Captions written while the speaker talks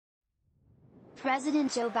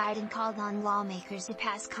President Joe Biden called on lawmakers to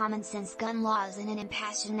pass common-sense gun laws in an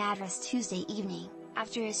impassioned address Tuesday evening,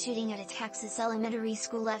 after a shooting at a Texas elementary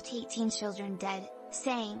school left 18 children dead,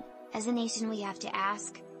 saying, "As a nation we have to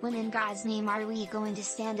ask, when in God's name are we going to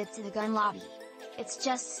stand up to the gun lobby? It's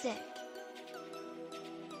just sick.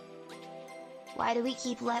 Why do we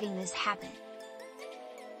keep letting this happen?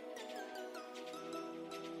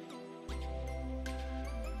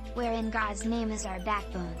 Where in God's name is our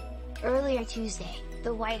backbone?" Earlier Tuesday,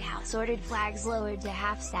 the White House ordered flags lowered to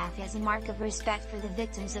half-staff as a mark of respect for the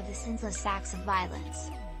victims of the senseless acts of violence.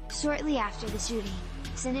 Shortly after the shooting,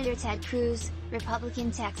 Senator Ted Cruz, Republican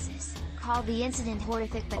Texas, called the incident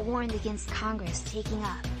horrific but warned against Congress taking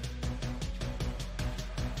up.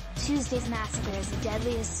 Tuesday's massacre is the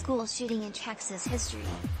deadliest school shooting in Texas history,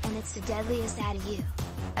 and it's the deadliest at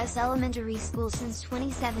U.S. elementary school since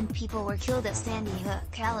 27 people were killed at Sandy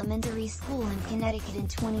Hook Elementary School in Connecticut in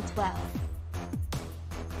 2012.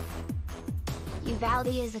 Uvalde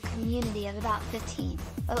is a community of about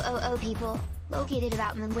 15,000 people, located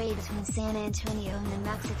about midway between San Antonio and the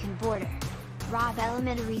Mexican border. Robb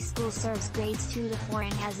Elementary School serves grades 2 to 4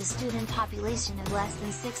 and has a student population of less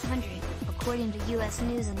than 600, according to U.S.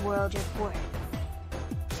 News & World Report.